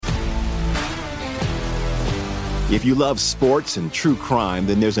If you love sports and true crime,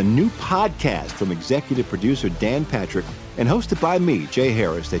 then there's a new podcast from executive producer Dan Patrick and hosted by me, Jay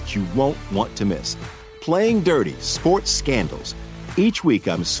Harris, that you won't want to miss. Playing Dirty: Sports Scandals. Each week,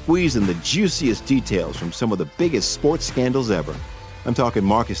 I'm squeezing the juiciest details from some of the biggest sports scandals ever. I'm talking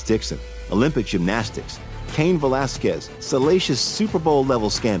Marcus Dixon, Olympic gymnastics, Cain Velasquez, salacious Super Bowl-level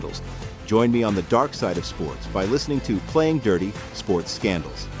scandals. Join me on the dark side of sports by listening to Playing Dirty: Sports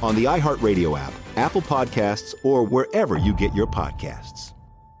Scandals on the iHeartRadio app, Apple Podcasts, or wherever you get your podcasts.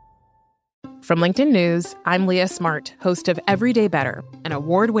 From LinkedIn News, I'm Leah Smart, host of Everyday Better, an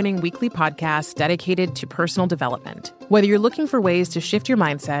award-winning weekly podcast dedicated to personal development. Whether you're looking for ways to shift your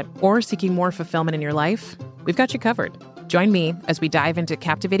mindset or seeking more fulfillment in your life, we've got you covered. Join me as we dive into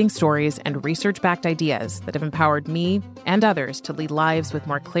captivating stories and research-backed ideas that have empowered me and others to lead lives with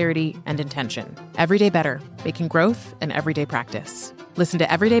more clarity and intention. Everyday Better, making growth an everyday practice. Listen to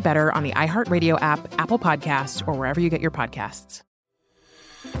Everyday Better on the iHeartRadio app, Apple Podcasts, or wherever you get your podcasts.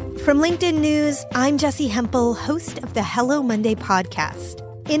 From LinkedIn News, I'm Jessie Hempel, host of the Hello Monday podcast.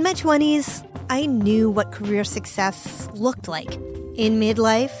 In my 20s, I knew what career success looked like. In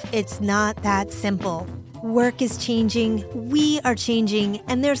midlife, it's not that simple. Work is changing, we are changing,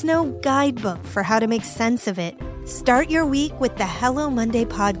 and there's no guidebook for how to make sense of it. Start your week with the Hello Monday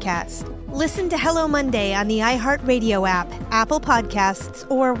podcast. Listen to Hello Monday on the iHeartRadio app, Apple Podcasts,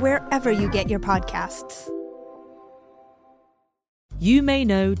 or wherever you get your podcasts. You may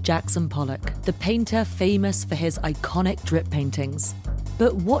know Jackson Pollock, the painter famous for his iconic drip paintings.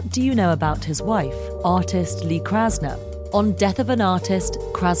 But what do you know about his wife, artist Lee Krasner? On Death of an Artist,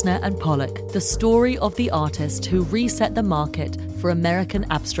 Krasner and Pollock, the story of the artist who reset the market for American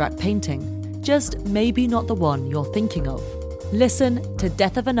abstract painting. Just maybe not the one you're thinking of. Listen to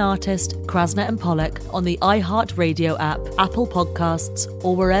Death of an Artist, Krasner and Pollock on the iHeartRadio app, Apple Podcasts,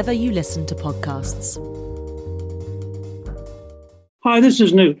 or wherever you listen to podcasts. Hi, this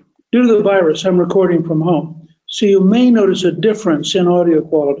is Newt. Due to the virus, I'm recording from home, so you may notice a difference in audio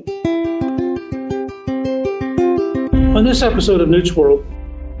quality. On this episode of Newt's World,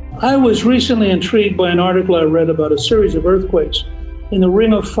 I was recently intrigued by an article I read about a series of earthquakes in the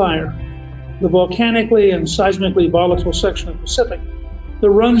Ring of Fire, the volcanically and seismically volatile section of the Pacific that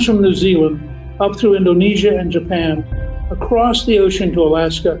runs from New Zealand up through Indonesia and Japan, across the ocean to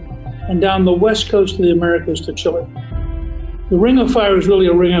Alaska, and down the west coast of the Americas to Chile. The Ring of Fire is really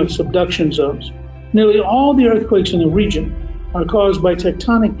a ring of subduction zones. Nearly all the earthquakes in the region are caused by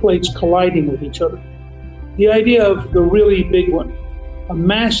tectonic plates colliding with each other. The idea of the really big one, a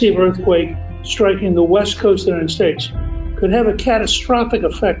massive earthquake striking the west coast of the United States, could have a catastrophic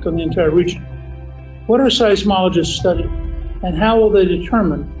effect on the entire region. What are seismologists studying, and how will they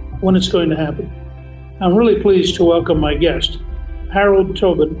determine when it's going to happen? I'm really pleased to welcome my guest, Harold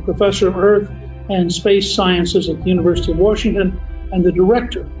Tobin, professor of Earth and Space Sciences at the University of Washington and the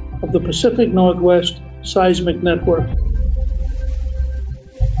director of the Pacific Northwest Seismic Network.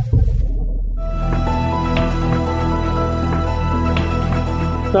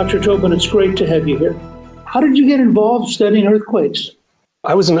 Dr. Tobin, it's great to have you here. How did you get involved studying earthquakes?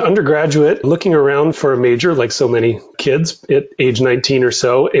 I was an undergraduate looking around for a major, like so many kids at age 19 or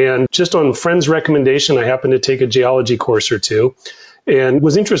so. And just on friends' recommendation, I happened to take a geology course or two and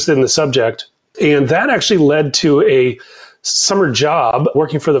was interested in the subject. And that actually led to a summer job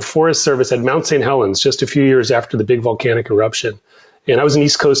working for the Forest Service at Mount St. Helens just a few years after the big volcanic eruption. And I was an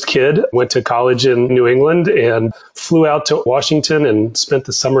East Coast kid, went to college in New England and flew out to Washington and spent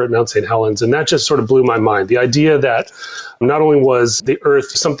the summer at Mount St. Helens. And that just sort of blew my mind. The idea that not only was the Earth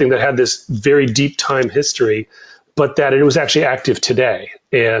something that had this very deep time history, but that it was actually active today.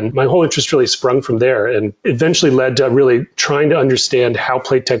 And my whole interest really sprung from there and eventually led to really trying to understand how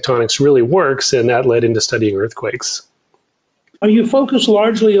plate tectonics really works. And that led into studying earthquakes. Are you focused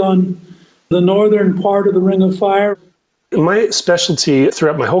largely on the northern part of the Ring of Fire? My specialty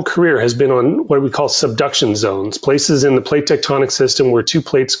throughout my whole career has been on what we call subduction zones, places in the plate tectonic system where two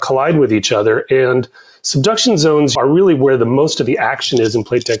plates collide with each other. And subduction zones are really where the most of the action is in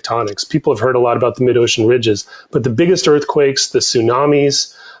plate tectonics. People have heard a lot about the mid-ocean ridges, but the biggest earthquakes, the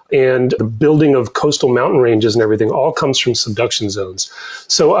tsunamis, and the building of coastal mountain ranges and everything all comes from subduction zones.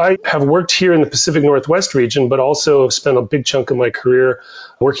 So I have worked here in the Pacific Northwest region, but also have spent a big chunk of my career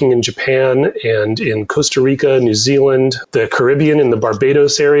working in Japan and in Costa Rica, New Zealand, the Caribbean, in the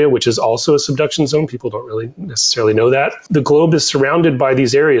Barbados area, which is also a subduction zone. People don't really necessarily know that. The globe is surrounded by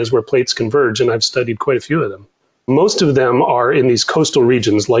these areas where plates converge, and I've studied quite a few of them. Most of them are in these coastal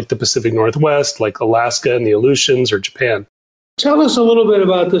regions like the Pacific Northwest, like Alaska and the Aleutians or Japan. Tell us a little bit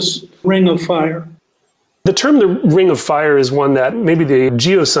about this Ring of Fire. The term the Ring of Fire is one that maybe the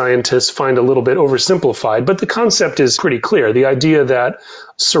geoscientists find a little bit oversimplified, but the concept is pretty clear. The idea that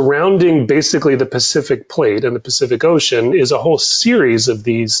surrounding basically the Pacific Plate and the Pacific Ocean is a whole series of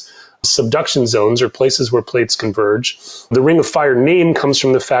these subduction zones or places where plates converge. The Ring of Fire name comes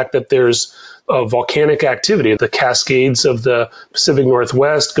from the fact that there's volcanic activity, the Cascades of the Pacific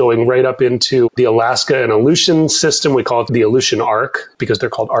Northwest going right up into the Alaska and Aleutian system. We call it the Aleutian Arc because they're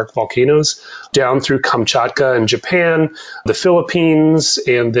called arc volcanoes, down through Kamchatka in Japan, the Philippines,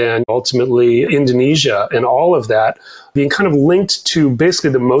 and then ultimately Indonesia, and all of that being kind of linked to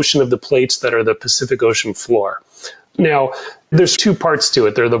basically the motion of the plates that are the Pacific Ocean floor. Now, there's two parts to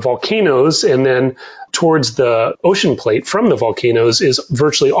it. There are the volcanoes, and then towards the ocean plate from the volcanoes is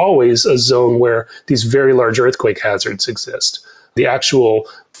virtually always a zone where these very large earthquake hazards exist. The actual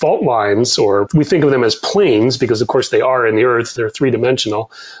fault lines, or we think of them as planes, because of course they are in the earth, they're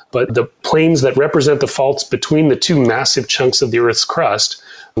three-dimensional, but the planes that represent the faults between the two massive chunks of the earth's crust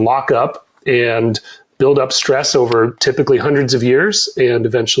lock up and build up stress over typically hundreds of years and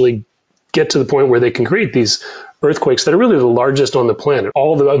eventually get to the point where they can create these earthquakes that are really the largest on the planet.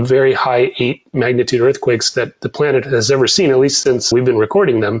 All the very high 8 magnitude earthquakes that the planet has ever seen, at least since we've been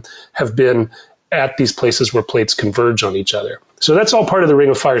recording them, have been at these places where plates converge on each other. So that's all part of the Ring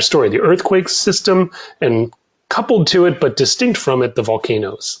of Fire story, the earthquake system, and coupled to it, but distinct from it, the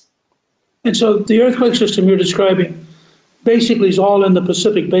volcanoes. And so the earthquake system you're describing basically is all in the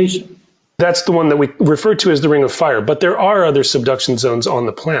Pacific Basin. That's the one that we refer to as the Ring of Fire, but there are other subduction zones on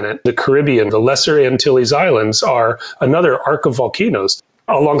the planet. The Caribbean, the Lesser Antilles Islands are another arc of volcanoes.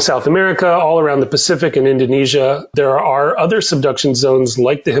 Along South America, all around the Pacific and Indonesia, there are other subduction zones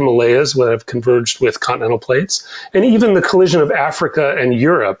like the Himalayas that have converged with continental plates. And even the collision of Africa and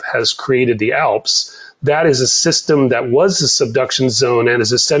Europe has created the Alps. That is a system that was a subduction zone and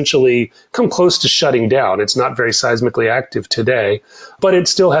has essentially come close to shutting down. It's not very seismically active today, but it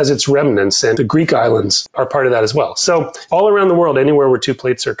still has its remnants, and the Greek islands are part of that as well. So all around the world, anywhere where two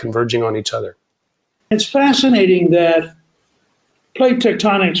plates are converging on each other. It's fascinating that plate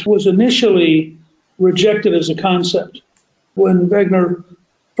tectonics was initially rejected as a concept. When Wegener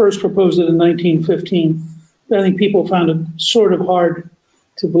first proposed it in 1915, I think people found it sort of hard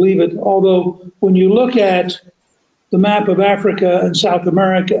to believe it. Although when you look at the map of Africa and South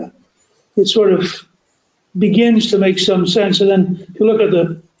America, it sort of begins to make some sense. And then if you look at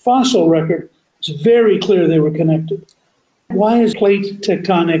the fossil record, it's very clear they were connected. Why is plate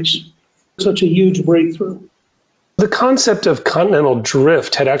tectonics such a huge breakthrough? The concept of continental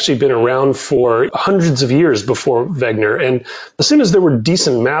drift had actually been around for hundreds of years before Wegener. And as soon as there were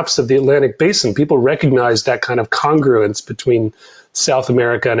decent maps of the Atlantic Basin, people recognized that kind of congruence between South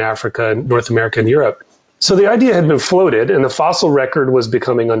America and Africa and North America and Europe. So the idea had been floated, and the fossil record was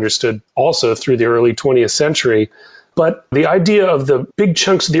becoming understood also through the early 20th century. But the idea of the big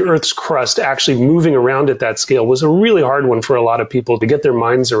chunks of the Earth's crust actually moving around at that scale was a really hard one for a lot of people to get their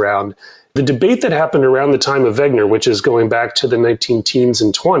minds around. The debate that happened around the time of Wegener, which is going back to the 19-teens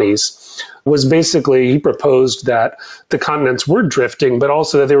and 20s, was basically he proposed that the continents were drifting, but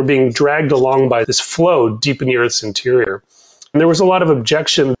also that they were being dragged along by this flow deep in the Earth's interior. And there was a lot of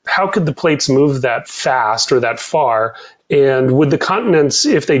objection. How could the plates move that fast or that far? And would the continents,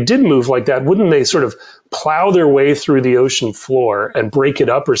 if they did move like that, wouldn't they sort of plow their way through the ocean floor and break it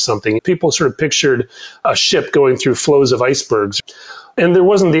up or something? People sort of pictured a ship going through flows of icebergs. And there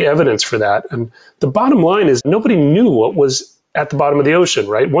wasn't the evidence for that. And the bottom line is nobody knew what was at the bottom of the ocean,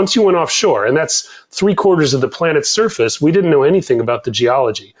 right? Once you went offshore, and that's 3/4 of the planet's surface, we didn't know anything about the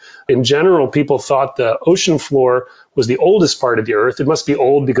geology. In general, people thought the ocean floor was the oldest part of the Earth. It must be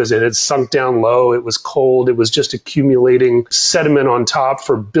old because it had sunk down low, it was cold, it was just accumulating sediment on top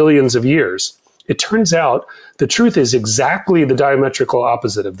for billions of years. It turns out the truth is exactly the diametrical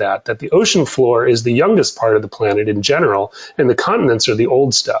opposite of that the ocean floor is the youngest part of the planet in general, and the continents are the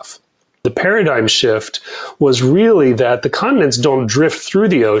old stuff. The paradigm shift was really that the continents don't drift through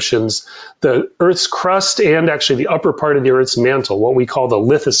the oceans. The Earth's crust and actually the upper part of the Earth's mantle, what we call the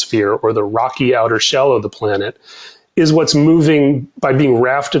lithosphere or the rocky outer shell of the planet, is what's moving by being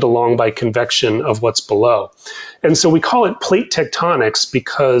rafted along by convection of what's below. And so we call it plate tectonics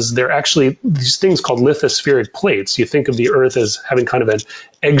because they're actually these things called lithospheric plates. You think of the Earth as having kind of an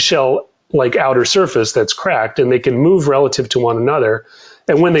eggshell-like outer surface that's cracked, and they can move relative to one another.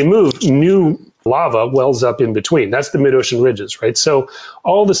 And when they move, new lava wells up in between. That's the mid-ocean ridges, right? So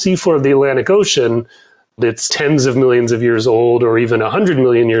all the seafloor of the Atlantic Ocean, it's tens of millions of years old or even 100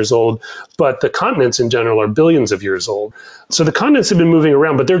 million years old, but the continents in general are billions of years old. So the continents have been moving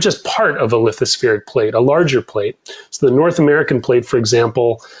around, but they're just part of a lithospheric plate, a larger plate. So the North American plate, for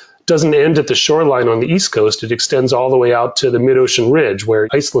example, doesn't end at the shoreline on the East Coast. It extends all the way out to the mid-ocean ridge where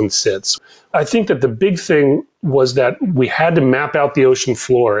Iceland sits. I think that the big thing was that we had to map out the ocean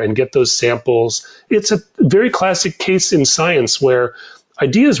floor and get those samples. It's a very classic case in science where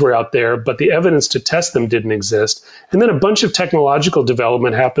ideas were out there, but the evidence to test them didn't exist. And then a bunch of technological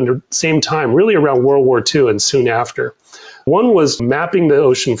development happened at the same time, really around World War II and soon after. One was mapping the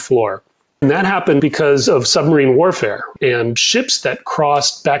ocean floor. And that happened because of submarine warfare and ships that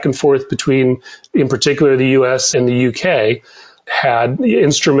crossed back and forth between, in particular, the US and the UK, had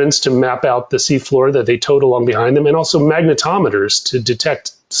instruments to map out the seafloor that they towed along behind them, and also magnetometers to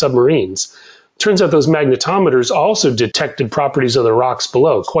detect submarines. Turns out those magnetometers also detected properties of the rocks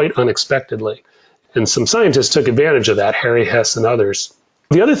below, quite unexpectedly. And some scientists took advantage of that, Harry Hess and others.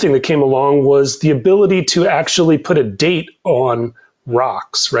 The other thing that came along was the ability to actually put a date on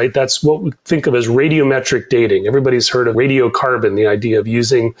rocks, right? That's what we think of as radiometric dating. Everybody's heard of radiocarbon, the idea of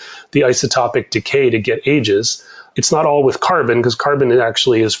using the isotopic decay to get ages. It's not all with carbon, because carbon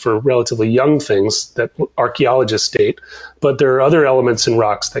actually is for relatively young things that archaeologists date, but there are other elements in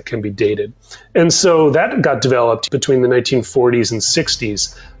rocks that can be dated. And so that got developed between the 1940s and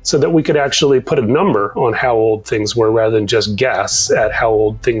 60s so that we could actually put a number on how old things were rather than just guess at how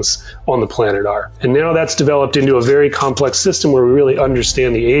old things on the planet are. And now that's developed into a very complex system where we really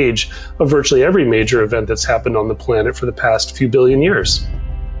understand the age of virtually every major event that's happened on the planet for the past few billion years.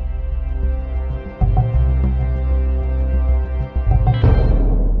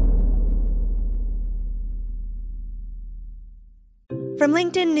 From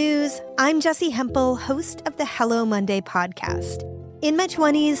LinkedIn News, I'm Jessie Hempel, host of the Hello Monday podcast. In my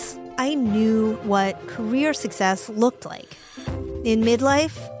 20s, I knew what career success looked like. In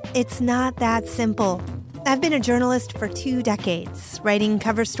midlife, it's not that simple. I've been a journalist for 2 decades, writing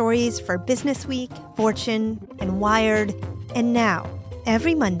cover stories for Business Week, Fortune, and Wired. And now,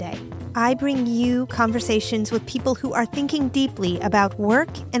 every Monday, I bring you conversations with people who are thinking deeply about work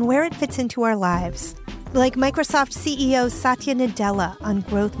and where it fits into our lives. Like Microsoft CEO Satya Nadella on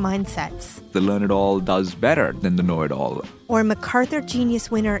growth mindsets. The learn-it-all does better than the know-it-all. Or MacArthur Genius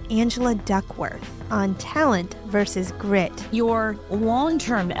winner Angela Duckworth on talent versus grit. Your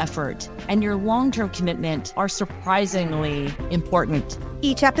long-term effort and your long-term commitment are surprisingly important.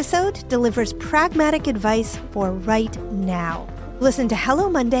 Each episode delivers pragmatic advice for right now. Listen to Hello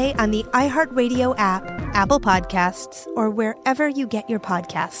Monday on the iHeartRadio app, Apple Podcasts, or wherever you get your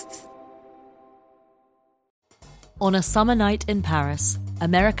podcasts. On a summer night in Paris,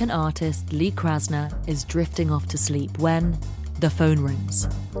 American artist Lee Krasner is drifting off to sleep when the phone rings.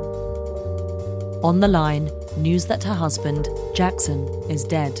 On the line, news that her husband, Jackson, is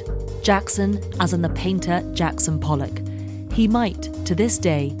dead. Jackson, as in the painter Jackson Pollock. He might, to this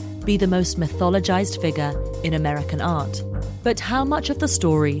day, be the most mythologized figure in American art. But how much of the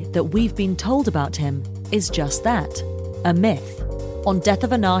story that we've been told about him is just that, a myth? On Death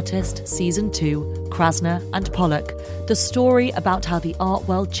of an Artist, Season 2, Krasner and Pollock, the story about how the art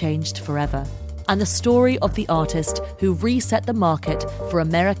world changed forever, and the story of the artist who reset the market for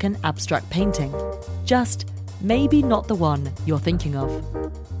American abstract painting. Just maybe not the one you're thinking of.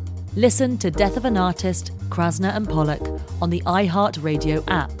 Listen to Death of an Artist, Krasner and Pollock on the iHeartRadio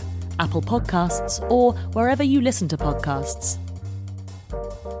app, Apple Podcasts, or wherever you listen to podcasts.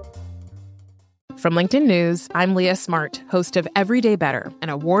 From LinkedIn News, I'm Leah Smart, host of Everyday Better, an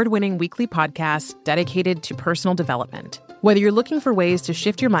award-winning weekly podcast dedicated to personal development. Whether you're looking for ways to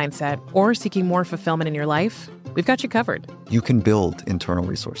shift your mindset or seeking more fulfillment in your life, we've got you covered. You can build internal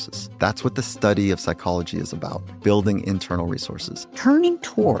resources. That's what the study of psychology is about, building internal resources. Turning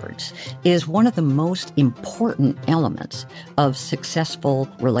towards is one of the most important elements of successful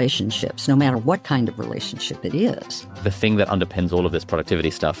relationships, no matter what kind of relationship it is. The thing that underpins all of this productivity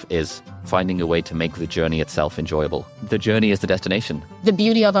stuff is finding a way to make the journey itself enjoyable. The journey is the destination. The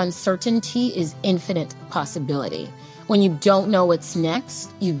beauty of uncertainty is infinite possibility. When you don't know what's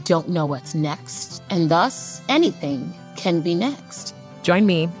next, you don't know what's next. And thus, anything can be next. Join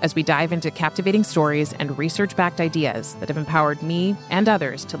me as we dive into captivating stories and research-backed ideas that have empowered me and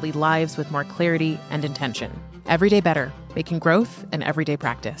others to lead lives with more clarity and intention. Everyday Better, making growth an everyday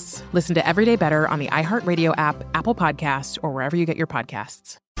practice. Listen to Everyday Better on the iHeartRadio app, Apple Podcasts, or wherever you get your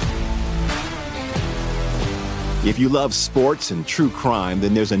podcasts. If you love sports and true crime,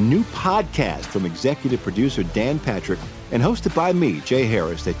 then there's a new podcast from executive producer Dan Patrick and hosted by me, Jay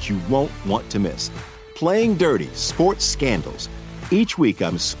Harris, that you won't want to miss. Playing Dirty: Sports Scandals. Each week,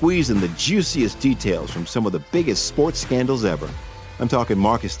 I'm squeezing the juiciest details from some of the biggest sports scandals ever. I'm talking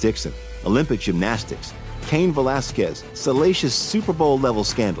Marcus Dixon, Olympic gymnastics, Cain Velasquez, salacious Super Bowl-level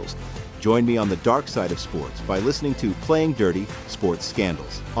scandals. Join me on the dark side of sports by listening to Playing Dirty: Sports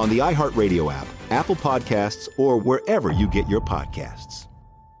Scandals on the iHeartRadio app, Apple Podcasts, or wherever you get your podcasts.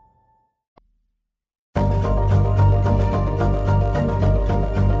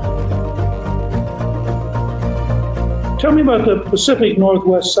 Tell me about the Pacific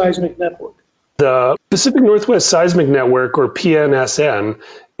Northwest Seismic Network. The Pacific Northwest Seismic Network, or PNSN,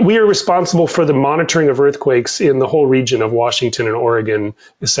 we are responsible for the monitoring of earthquakes in the whole region of Washington and Oregon,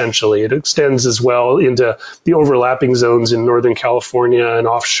 essentially. It extends as well into the overlapping zones in Northern California and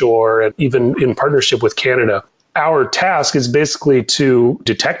offshore, and even in partnership with Canada. Our task is basically to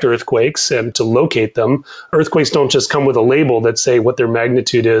detect earthquakes and to locate them. Earthquakes don't just come with a label that say what their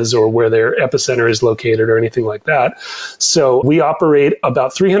magnitude is or where their epicenter is located or anything like that. So we operate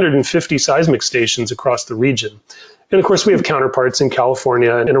about 350 seismic stations across the region. And of course, we have counterparts in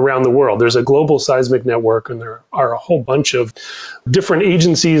California and around the world. There's a global seismic network, and there are a whole bunch of different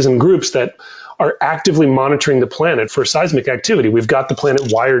agencies and groups that are actively monitoring the planet for seismic activity. We've got the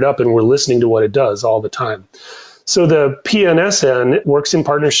planet wired up and we're listening to what it does all the time. So the PNSN works in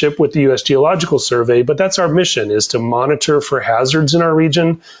partnership with the U.S. Geological Survey, but that's our mission, is to monitor for hazards in our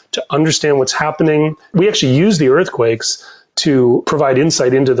region, to understand what's happening. We actually use the earthquakes to provide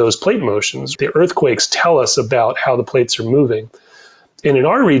insight into those plate motions. The earthquakes tell us about how the plates are moving. And in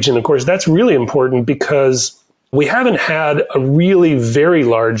our region, of course, that's really important because we haven't had a really very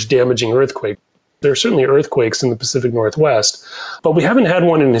large damaging earthquake. There are certainly earthquakes in the Pacific Northwest, but we haven't had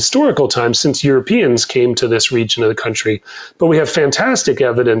one in historical times since Europeans came to this region of the country. But we have fantastic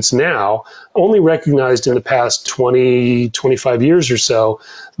evidence now, only recognized in the past 20, 25 years or so,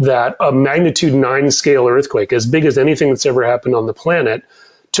 that a magnitude 9 scale earthquake, as big as anything that's ever happened on the planet,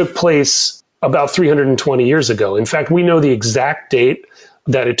 took place about 320 years ago. In fact, we know the exact date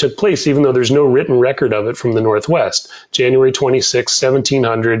that it took place, even though there's no written record of it from the Northwest. January 26,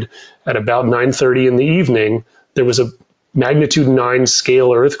 1700, at about 9:30 in the evening, there was a magnitude 9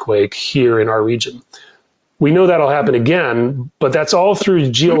 scale earthquake here in our region. We know that'll happen again, but that's all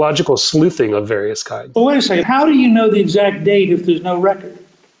through geological sleuthing of various kinds. Well, wait a second. How do you know the exact date if there's no record?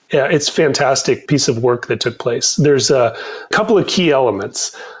 Yeah, it's a fantastic piece of work that took place. There's a couple of key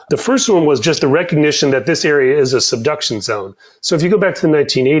elements. The first one was just the recognition that this area is a subduction zone. So if you go back to the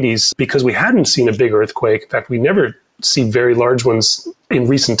 1980s, because we hadn't seen a big earthquake, in fact, we never see very large ones in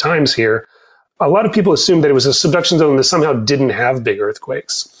recent times here, a lot of people assumed that it was a subduction zone that somehow didn't have big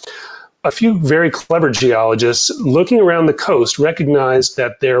earthquakes. A few very clever geologists looking around the coast recognized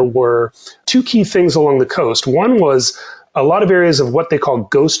that there were two key things along the coast. One was a lot of areas of what they call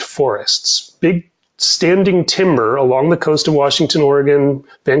ghost forests, big standing timber along the coast of Washington, Oregon,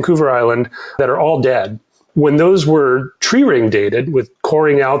 Vancouver Island, that are all dead. When those were tree ring dated with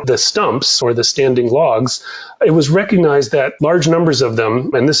coring out the stumps or the standing logs, it was recognized that large numbers of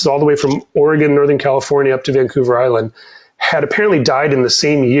them, and this is all the way from Oregon, Northern California up to Vancouver Island, had apparently died in the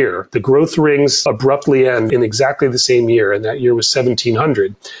same year. The growth rings abruptly end in exactly the same year, and that year was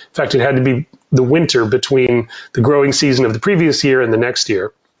 1700. In fact, it had to be the winter between the growing season of the previous year and the next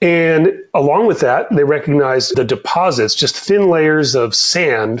year. And along with that, they recognized the deposits, just thin layers of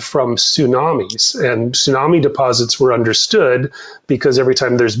sand from tsunamis. And tsunami deposits were understood because every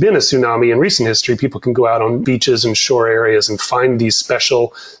time there's been a tsunami in recent history, people can go out on beaches and shore areas and find these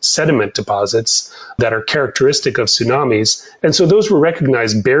special sediment deposits that are characteristic of tsunamis. And so those were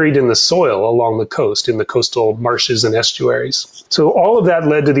recognized buried in the soil along the coast, in the coastal marshes and estuaries. So all of that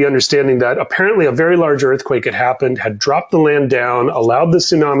led to the understanding that apparently a very large earthquake had happened, had dropped the land down, allowed the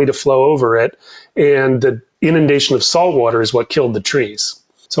tsunami to flow over it, and the inundation of salt water is what killed the trees.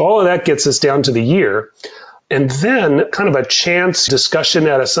 So all of that gets us down to the year. And then kind of a chance discussion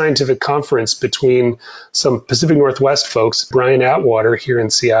at a scientific conference between some Pacific Northwest folks, Brian Atwater here in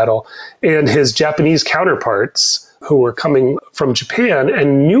Seattle, and his Japanese counterparts who were coming from Japan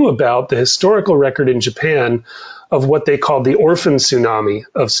and knew about the historical record in Japan of what they called the orphan tsunami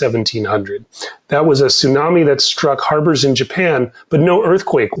of 1700. That was a tsunami that struck harbors in Japan, but no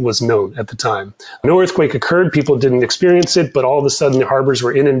earthquake was known at the time. No earthquake occurred, people didn't experience it, but all of a sudden the harbors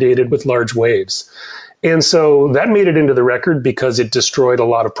were inundated with large waves. And so that made it into the record because it destroyed a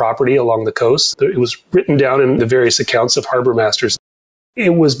lot of property along the coast. It was written down in the various accounts of harbor masters.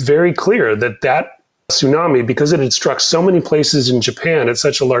 It was very clear that that tsunami, because it had struck so many places in Japan at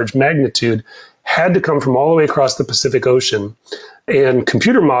such a large magnitude, had to come from all the way across the Pacific Ocean. And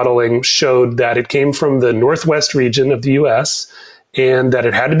computer modeling showed that it came from the northwest region of the U.S., and that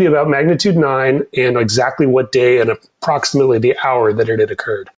it had to be about magnitude 9 and exactly what day and approximately the hour that it had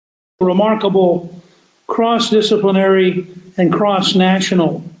occurred. Remarkable cross-disciplinary and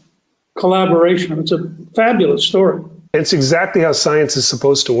cross-national collaboration. It's a fabulous story. It's exactly how science is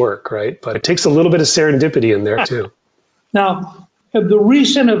supposed to work, right? But it takes a little bit of serendipity in there, too. Now, have the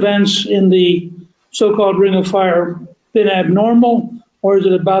recent events in the so-called Ring of Fire been abnormal, or is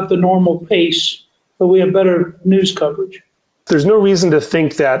it about the normal pace, but we have better news coverage? There's no reason to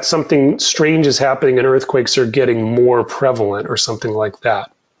think that something strange is happening and earthquakes are getting more prevalent or something like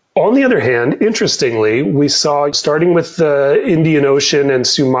that. On the other hand, interestingly, we saw, starting with the Indian Ocean and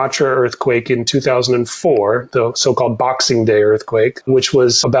Sumatra earthquake in 2004, the so-called Boxing Day earthquake, which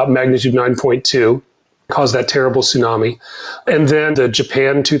was about magnitude 9.2, caused that terrible tsunami. And then the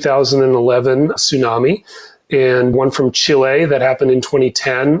Japan 2011 tsunami, and one from Chile that happened in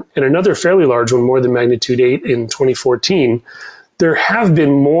 2010, and another fairly large one, more than magnitude 8 in 2014. There have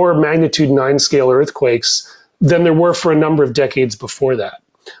been more magnitude 9 scale earthquakes than there were for a number of decades before that.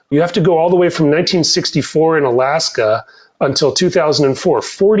 You have to go all the way from 1964 in Alaska until 2004.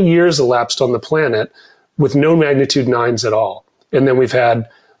 40 years elapsed on the planet with no magnitude 9s at all. And then we've had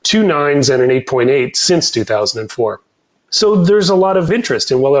 2 9s and an 8.8 since 2004. So there's a lot of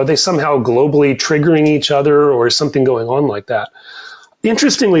interest in, well, are they somehow globally triggering each other or is something going on like that?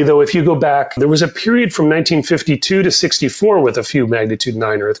 Interestingly, though, if you go back, there was a period from 1952 to 64 with a few magnitude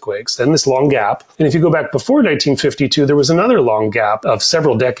 9 earthquakes, then this long gap. And if you go back before 1952, there was another long gap of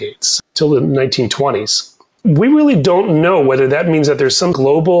several decades, till the 1920s. We really don't know whether that means that there's some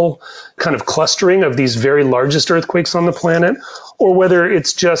global kind of clustering of these very largest earthquakes on the planet, or whether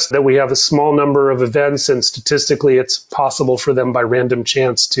it's just that we have a small number of events and statistically it's possible for them by random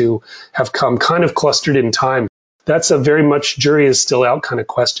chance to have come kind of clustered in time. That's a very much jury is still out kind of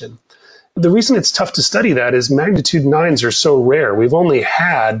question. The reason it's tough to study that is magnitude 9s are so rare. We've only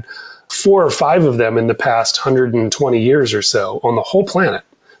had 4 or 5 of them in the past 120 years or so on the whole planet.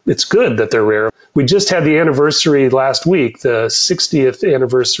 It's good that they're rare. We just had the anniversary last week, the 60th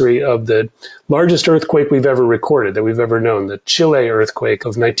anniversary of the largest earthquake we've ever recorded, that we've ever known, the Chile earthquake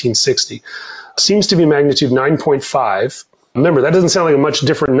of 1960. Seems to be magnitude 9.5. Remember, that doesn't sound like a much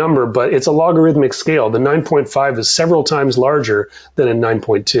different number, but it's a logarithmic scale. The 9.5 is several times larger than a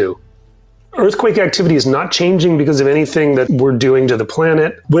 9.2. Earthquake activity is not changing because of anything that we're doing to the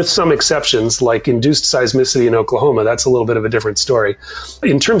planet, with some exceptions like induced seismicity in Oklahoma. That's a little bit of a different story.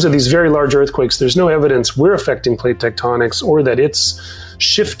 In terms of these very large earthquakes, there's no evidence we're affecting plate tectonics or that it's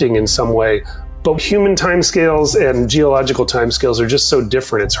shifting in some way. But human timescales and geological timescales are just so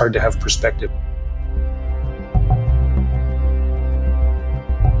different, it's hard to have perspective.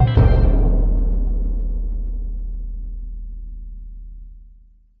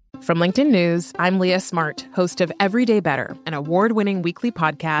 From LinkedIn News, I'm Leah Smart, host of Everyday Better, an award-winning weekly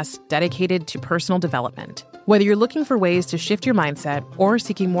podcast dedicated to personal development. Whether you're looking for ways to shift your mindset or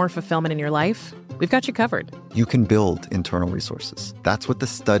seeking more fulfillment in your life, we've got you covered. You can build internal resources. That's what the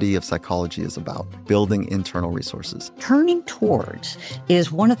study of psychology is about, building internal resources. Turning towards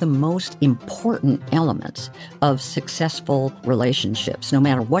is one of the most important elements of successful relationships, no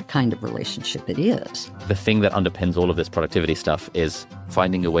matter what kind of relationship it is. The thing that underpins all of this productivity stuff is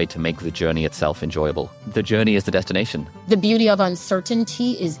finding a way to make the journey itself enjoyable. The journey is the destination. The beauty of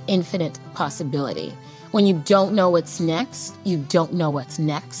uncertainty is infinite possibility. When you don't know what's next, you don't know what's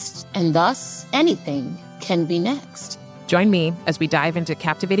next. And thus, anything can be next. Join me as we dive into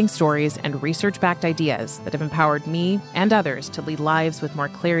captivating stories and research-backed ideas that have empowered me and others to lead lives with more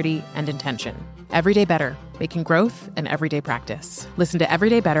clarity and intention. Everyday Better, making growth an everyday practice. Listen to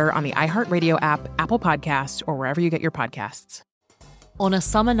Everyday Better on the iHeartRadio app, Apple Podcasts, or wherever you get your podcasts. On a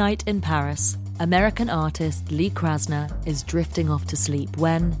summer night in Paris, American artist Lee Krasner is drifting off to sleep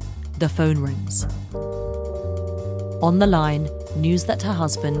when the phone rings. On the line, news that her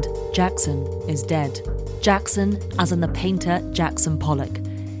husband, Jackson, is dead. Jackson, as in the painter Jackson Pollock.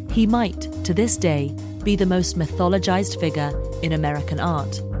 He might, to this day, be the most mythologized figure in American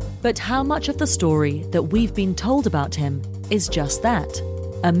art. But how much of the story that we've been told about him is just that,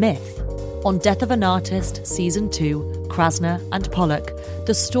 a myth? On Death of an Artist, Season 2, Krasner and Pollock,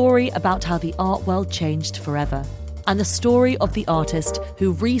 the story about how the art world changed forever. And the story of the artist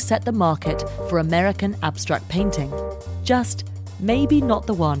who reset the market for American abstract painting. Just maybe not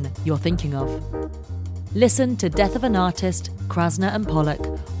the one you're thinking of. Listen to Death of an Artist, Krasner and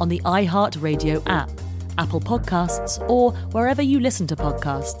Pollock on the iHeartRadio app, Apple Podcasts, or wherever you listen to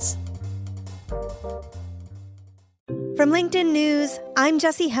podcasts. From LinkedIn News, I'm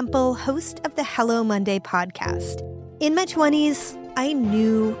Jessie Hempel, host of the Hello Monday podcast. In my 20s, I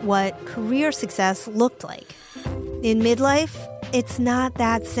knew what career success looked like. In midlife, it's not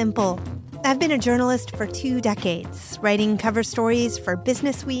that simple. I've been a journalist for 2 decades, writing cover stories for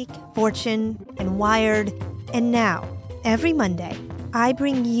Business Week, Fortune, and Wired. And now, every Monday, I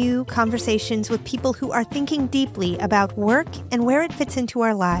bring you conversations with people who are thinking deeply about work and where it fits into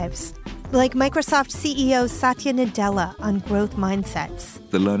our lives. Like Microsoft CEO Satya Nadella on growth mindsets.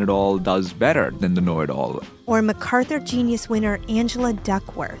 The learn-it-all does better than the know-it-all. Or MacArthur Genius winner Angela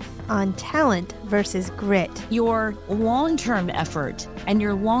Duckworth on talent versus grit. Your long-term effort and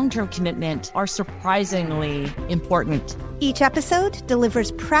your long-term commitment are surprisingly important. Each episode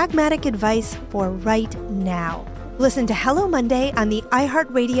delivers pragmatic advice for right now. Listen to Hello Monday on the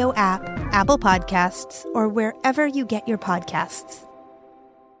iHeartRadio app, Apple Podcasts, or wherever you get your podcasts.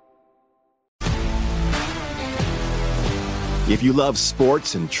 If you love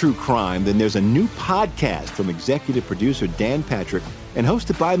sports and true crime, then there's a new podcast from executive producer Dan Patrick and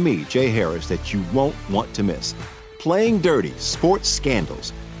hosted by me, Jay Harris, that you won't want to miss. Playing Dirty: Sports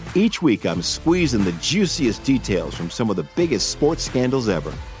Scandals. Each week, I'm squeezing the juiciest details from some of the biggest sports scandals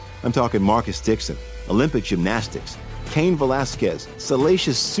ever. I'm talking Marcus Dixon, Olympic gymnastics, Cain Velasquez,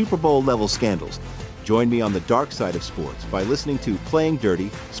 salacious Super Bowl-level scandals. Join me on the dark side of sports by listening to Playing Dirty: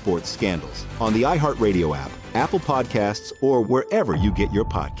 Sports Scandals on the iHeartRadio app, Apple Podcasts, or wherever you get your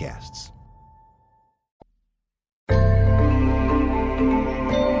podcasts.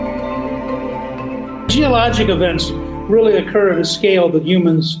 Geologic events really occur at a scale that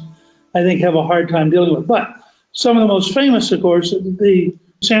humans, I think, have a hard time dealing with. But some of the most famous, of course, the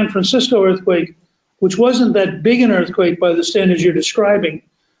San Francisco earthquake, which wasn't that big an earthquake by the standards you're describing,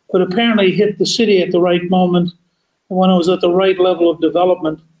 but apparently hit the city at the right moment when it was at the right level of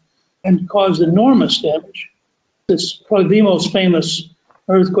development and caused enormous damage. It's probably the most famous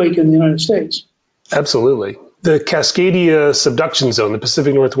earthquake in the United States. Absolutely. The Cascadia subduction zone, the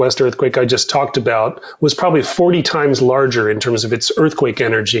Pacific Northwest earthquake I just talked about, was probably 40 times larger in terms of its earthquake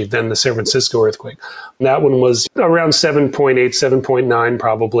energy than the San Francisco earthquake. And that one was around 7.8, 7.9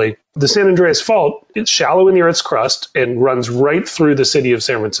 probably. The San Andreas Fault, it's shallow in the Earth's crust and runs right through the city of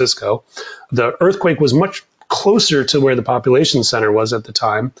San Francisco. The earthquake was much closer to where the population center was at the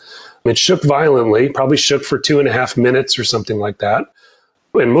time. It shook violently, probably shook for 2.5 minutes or something like that.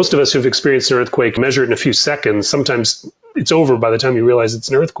 And most of us who've experienced an earthquake measure it in a few seconds. Sometimes it's over by the time you realize it's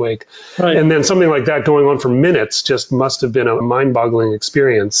an earthquake. Right. And then something like that going on for minutes just must have been a mind-boggling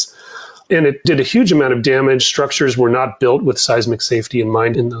experience. And it did a huge amount of damage. Structures were not built with seismic safety in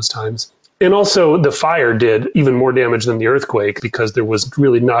mind in those times. And also the fire did even more damage than the earthquake because there was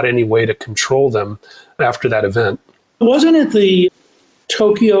really not any way to control them after that event. Wasn't it the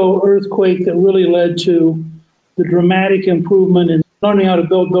Tokyo earthquake that really led to the dramatic improvement in learning how to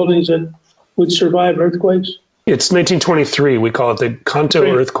build buildings that would survive earthquakes? It's 1923. We call it the Kanto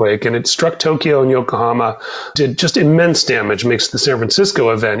earthquake, and it struck Tokyo and Yokohama, did just immense damage, makes the San Francisco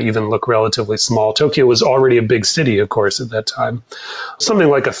event even look relatively small. Tokyo was already a big city, of course, at that time. Something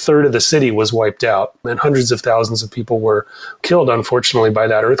like a third of the city was wiped out, and hundreds of thousands of people were killed, unfortunately, by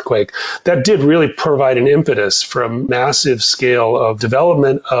that earthquake. That did really provide an impetus for a massive scale of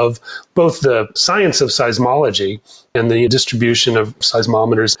development of both the science of seismology and the distribution of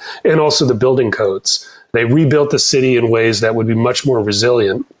seismometers, and also the building codes. They rebuilt the city in ways that would be much more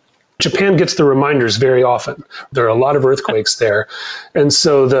resilient. Japan gets the reminders very often. There are a lot of earthquakes there. And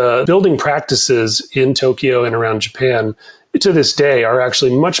so the building practices in Tokyo and around Japan to this day are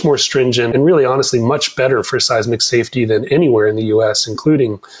actually much more stringent and really honestly much better for seismic safety than anywhere in the U.S.,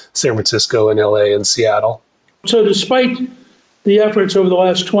 including San Francisco and L.A. and Seattle. So despite the efforts over the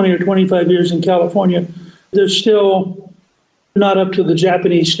last 20 or 25 years in California, they're still not up to the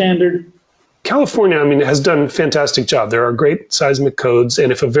Japanese standard. California, has done a fantastic job. There are great seismic codes,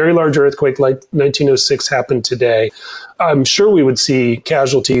 and if a very large earthquake like 1906 happened today, I'm sure we would see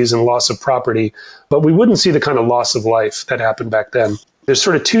casualties and loss of property, but we wouldn't see the kind of loss of life that happened back then. There's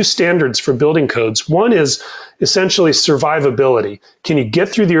sort of two standards for building codes. One is essentially survivability. Can you get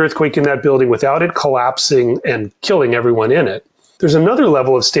through the earthquake in that building without it collapsing and killing everyone in it? There's another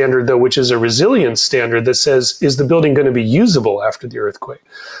level of standard, though, which is a resilience standard that says, is the building going to be usable after the earthquake?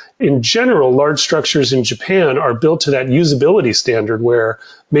 In general, large structures in Japan are built to that usability standard where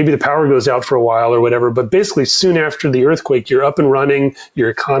maybe the power goes out for a while or whatever, but basically soon after the earthquake, you're up and running, your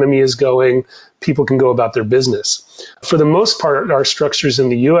economy is going, people can go about their business. For the most part, our structures in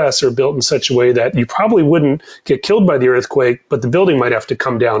the U.S. are built in such a way that you probably wouldn't get killed by the earthquake, but the building might have to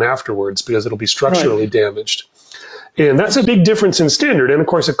come down afterwards because it'll be structurally damaged. And that's a big difference in standard. And of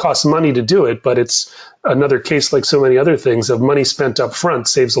course, it costs money to do it, but it's another case like so many other things of money spent up front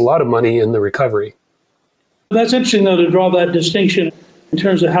saves a lot of money in the recovery. That's interesting, though, to draw that distinction in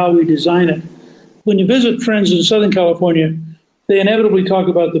terms of how we design it. When you visit friends in Southern California, they inevitably talk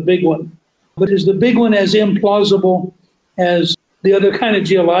about the big one. But is the big one as implausible as the other kind of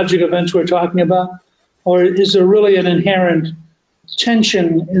geologic events we're talking about? Or is there really an inherent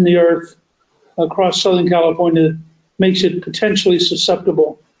tension in the earth across Southern California that makes it potentially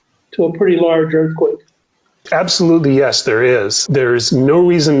susceptible to a pretty large earthquake. Absolutely, yes, there is. There's no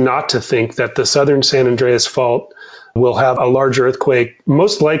reason not to think that the southern San Andreas Fault will have a large earthquake,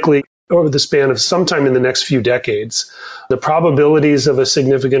 most likely over the span of sometime in the next few decades. The probabilities of a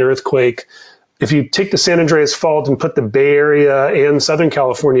significant earthquake, if you take the San Andreas Fault and put the Bay Area and Southern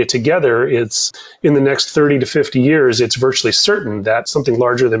California together, it's in the next 30 to 50 years, it's virtually certain that something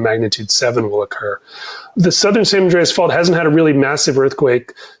larger than magnitude 7 will occur. The Southern San Andreas Fault hasn't had a really massive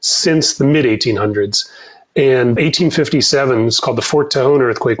earthquake since the mid-1800s. And 1857, it's called the Fort Tejon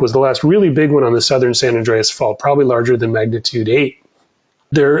earthquake, was the last really big one on the Southern San Andreas Fault, probably larger than magnitude 8.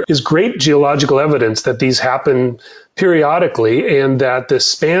 There is great geological evidence that these happen periodically and that the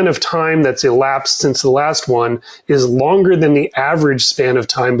span of time that's elapsed since the last one is longer than the average span of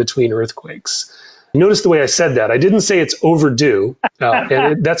time between earthquakes. Notice the way I said that. I didn't say it's overdue,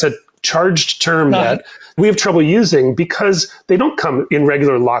 that's a charged term that we have trouble using because they don't come in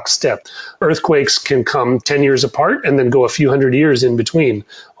regular lockstep. Earthquakes can come 10 years apart and then go a few hundred years in between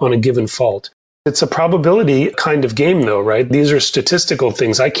on a given fault. It's a probability kind of game, though, right? These are statistical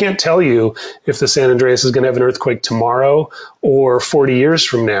things. I can't tell you if the San Andreas is going to have an earthquake tomorrow or 40 years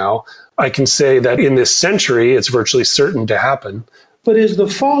from now. I can say that in this century, it's virtually certain to happen. But is the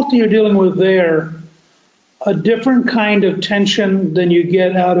fault you're dealing with there a different kind of tension than you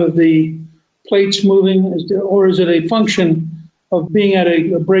get out of the plates moving, or is it a function of being at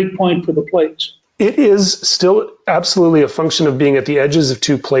a break point for the plates? It is still absolutely a function of being at the edges of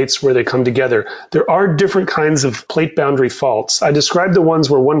two plates where they come together. There are different kinds of plate boundary faults. I described the ones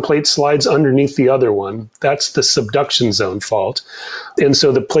where one plate slides underneath the other one. That's the subduction zone fault. And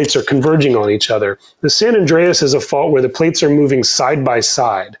so the plates are converging on each other. The San Andreas is a fault where the plates are moving side by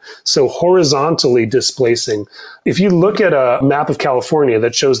side, so horizontally displacing. If you look at a map of California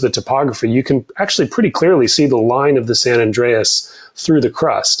that shows the topography, you can actually pretty clearly see the line of the San Andreas through the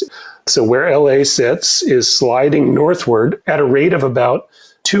crust. So where LA sits is sliding northward at a rate of about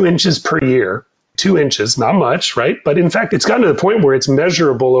 2 inches per year. 2 inches, not much, right? But in fact, it's gotten to the point where it's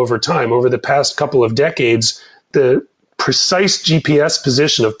measurable over time. Over the past couple of decades, the precise GPS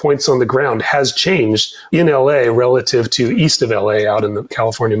position of points on the ground has changed in LA relative to east of LA out in the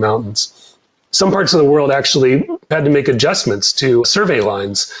California mountains. Some parts of the world actually had to make adjustments to survey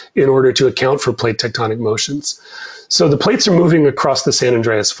lines in order to account for plate tectonic motions. So the plates are moving across the San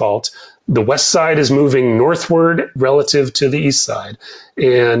Andreas Fault. The west side is moving northward relative to the east side.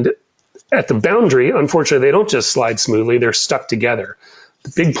 And at the boundary, unfortunately, they don't just slide smoothly, they're stuck together.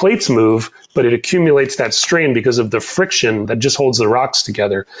 The big plates move, but it accumulates that strain because of the friction that just holds the rocks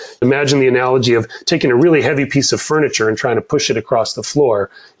together. Imagine the analogy of taking a really heavy piece of furniture and trying to push it across the floor.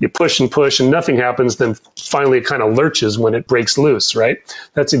 You push and nothing happens, then finally it kind of lurches when it breaks loose, right?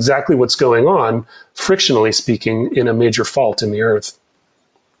 That's exactly what's going on, frictionally speaking, in a major fault in the Earth.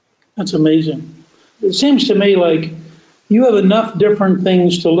 That's amazing. It seems to me like you have enough different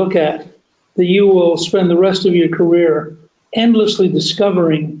things to look at that you will spend the rest of your career endlessly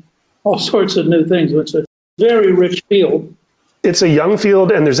discovering all sorts of new things. It's a very rich field. It's a young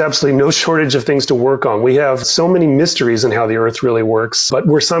field, and there's absolutely no shortage of things to work on. We have so many mysteries in how the Earth really works, but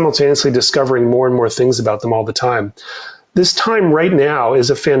we're simultaneously discovering more and more things about them all the time. This time right now is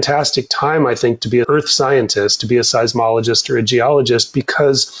a fantastic time, I think, to be an Earth scientist, to be a seismologist or a geologist,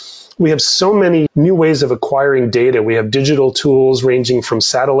 because we have so many new ways of acquiring data. We have digital tools ranging from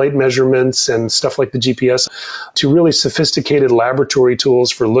satellite measurements and stuff like the GPS to really sophisticated laboratory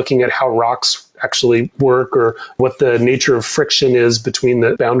tools for looking at how rocks actually work or what the nature of friction is between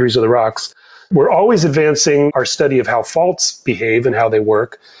the boundaries of the rocks. We're always advancing our study of how faults behave and how they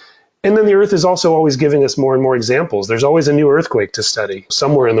work. And then the Earth is also always giving us more and more examples. There's always a new earthquake to study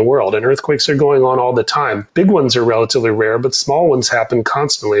somewhere in the world, and earthquakes are going on all the time. Big ones are relatively rare, but small ones happen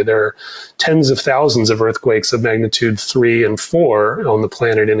constantly. There are tens of thousands of earthquakes of magnitude 3 and 4 on the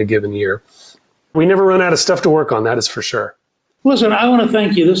planet in a given year. We never run out of stuff to work on, that is for sure. Listen, I want to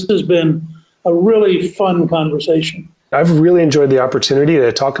thank you. This has been a really fun conversation. I've really enjoyed the opportunity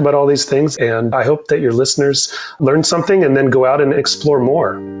to talk about all these things, and I hope that your listeners learn something and then go out and explore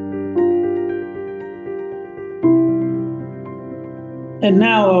more. And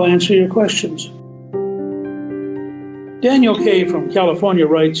now I'll answer your questions. Daniel K. from California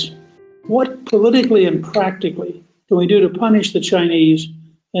writes, what politically and practically can we do to punish the Chinese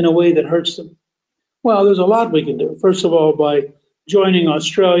in a way that hurts them? Well, there's a lot we can do. First of all, by joining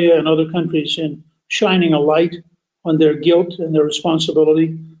Australia and other countries in shining a light on their guilt and their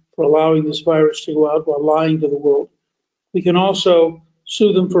responsibility for allowing this virus to go out while lying to the world. We can also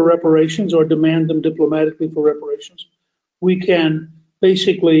sue them for reparations or demand them diplomatically for reparations. We can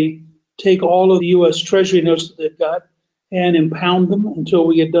basically take all of the U.S. Treasury notes that they've got and impound them until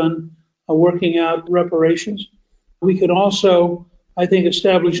we get done working out reparations. We can also, I think,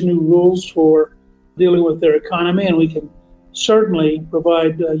 establish new rules for dealing with their economy, and we can certainly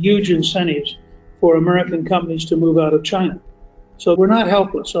provide huge incentives for American companies to move out of China. So we're not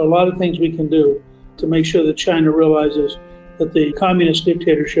helpless. There are a lot of things we can do to make sure that China realizes that the communist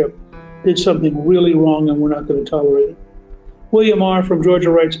dictatorship did something really wrong and we're not going to tolerate it. William R. from Georgia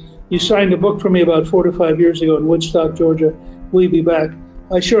writes, you signed a book for me about 4 to 5 years ago in Woodstock, Georgia. Will you be back?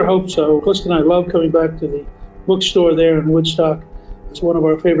 I sure hope so. Kristen and I love coming back to the bookstore there in Woodstock. It's one of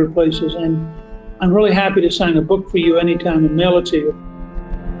our favorite places. And I'm really happy to sign a book for you anytime and mail it to you.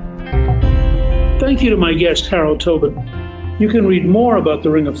 Thank you to my guest, Harold Tobin. You can read more about the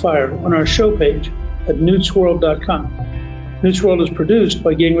Ring of Fire on our show page at newtsworld.com. Newt's World is produced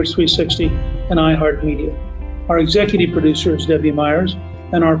by Gingrich 360 and iHeartMedia. Our executive producer is Debbie Myers,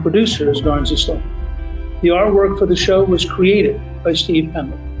 and our producer is Garnza Sloan. The artwork for the show was created by Steve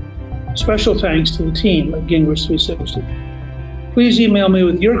Penley. Special thanks to the team at Gingrich 360. Please email me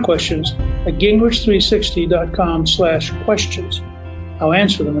with your questions at gingrich360.com/questions. I'll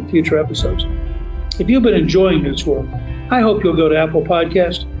answer them in future episodes. If you've been enjoying Newt's World, I hope you'll go to Apple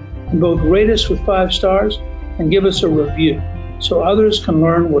Podcast and both rate us with 5 stars and give us a review so others can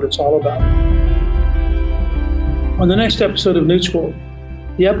learn what it's all about. On the next episode of Newt's World,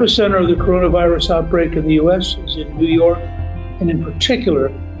 the epicenter of the coronavirus outbreak in the U.S. is in New York, and in particular,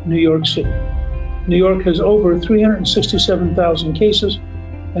 New York City. New York has over 367,000 cases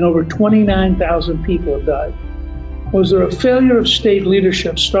and over 29,000 people have died. Was there a failure of state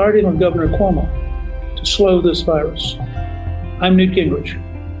leadership, starting with Governor Cuomo, to slow this virus? I'm Newt Gingrich.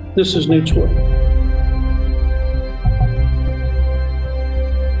 This is Newt's World.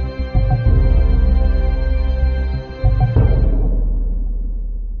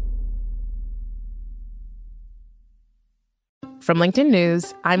 From LinkedIn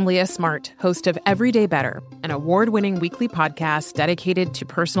News, I'm Leah Smart, host of Everyday Better, an award-winning weekly podcast dedicated to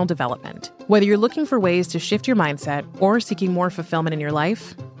personal development. Whether you're looking for ways to shift your mindset or seeking more fulfillment in your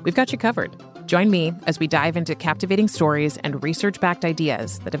life, we've got you covered. Join me as we dive into captivating stories and research-backed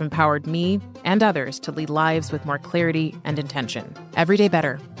ideas that have empowered me and others to lead lives with more clarity and intention. Everyday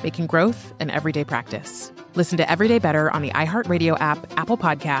Better, making growth an everyday practice. Listen to Everyday Better on the iHeartRadio app, Apple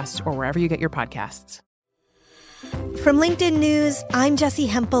Podcasts, or wherever you get your podcasts. From LinkedIn News, I'm Jessie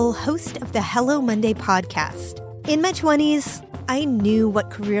Hempel, host of the Hello Monday podcast. In my 20s, I knew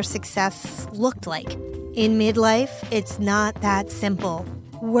what career success looked like. In midlife, it's not that simple.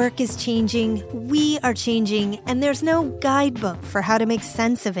 Work is changing, we are changing, and there's no guidebook for how to make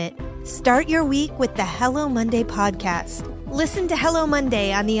sense of it. Start your week with the Hello Monday podcast. Listen to Hello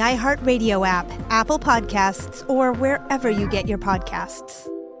Monday on the iHeartRadio app, Apple Podcasts, or wherever you get your podcasts.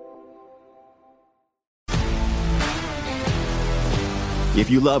 If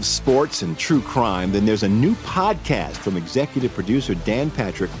you love sports and true crime, then there's a new podcast from executive producer Dan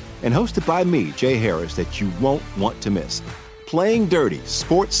Patrick and hosted by me, Jay Harris, that you won't want to miss. Playing Dirty: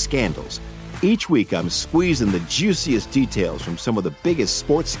 Sports Scandals. Each week, I'm squeezing the juiciest details from some of the biggest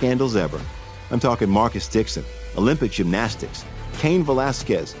sports scandals ever. I'm talking Marcus Dixon, Olympic gymnastics, Cain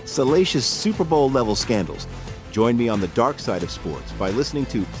Velasquez, salacious Super Bowl-level scandals. Join me on the dark side of sports by listening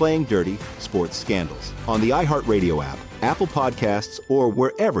to Playing Dirty: Sports Scandals on the iHeartRadio app, Apple Podcasts, or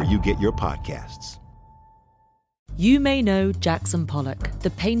wherever you get your podcasts. You may know Jackson Pollock, the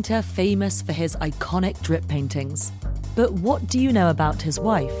painter famous for his iconic drip paintings. But what do you know about his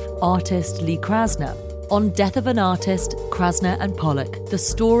wife, artist Lee Krasner? On Death of an Artist, Krasner and Pollock, the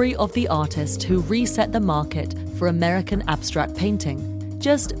story of the artist who reset the market for American abstract painting.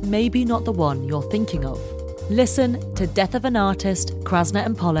 Just maybe not the one you're thinking of. Listen to Death of an Artist, Krasner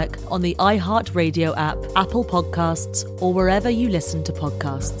and Pollock on the iHeartRadio app, Apple Podcasts, or wherever you listen to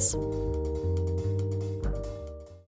podcasts.